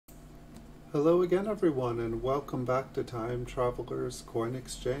Hello again everyone, and welcome back to Time Traveler's Coin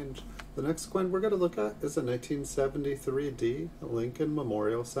Exchange. The next coin we're going to look at is a 1973D Lincoln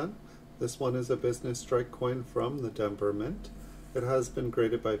Memorial Cent. This one is a business strike coin from the Denver Mint. It has been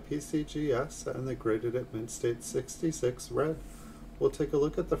graded by PCGS and they graded it Mint State 66 red. We'll take a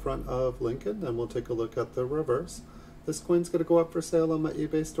look at the front of Lincoln and we'll take a look at the reverse. This coin's going to go up for sale on my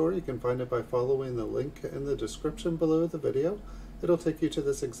eBay store. You can find it by following the link in the description below the video. It'll take you to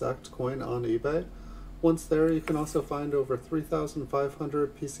this exact coin on eBay. Once there, you can also find over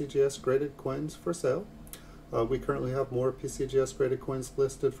 3,500 PCGS graded coins for sale. We currently have more PCGS graded coins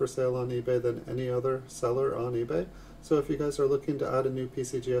listed for sale on eBay than any other seller on eBay. So if you guys are looking to add a new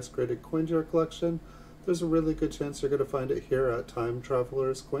PCGS graded coin to your collection, there's a really good chance you're going to find it here at Time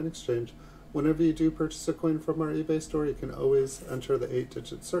Traveler's Coin Exchange. Whenever you do purchase a coin from our eBay store, you can always enter the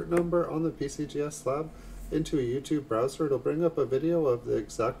 8-digit cert number on the PCGS slab into a YouTube browser. It'll bring up a video of the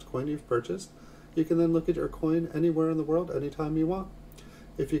exact coin you've purchased. You can then look at your coin anywhere in the world, anytime you want.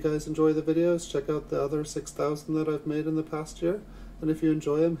 If you guys enjoy the videos, check out the other 6,000 that I've made in the past year. And if you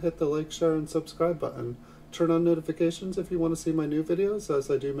enjoy them, hit the like, share, and subscribe button. Turn on notifications if you want to see my new videos,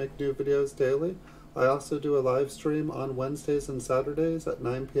 as I do make new videos daily. I also do a live stream on Wednesdays and Saturdays at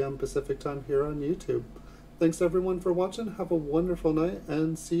 9 p.m. Pacific time here on YouTube. Thanks everyone for watching. Have a wonderful night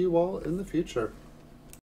and see you all in the future.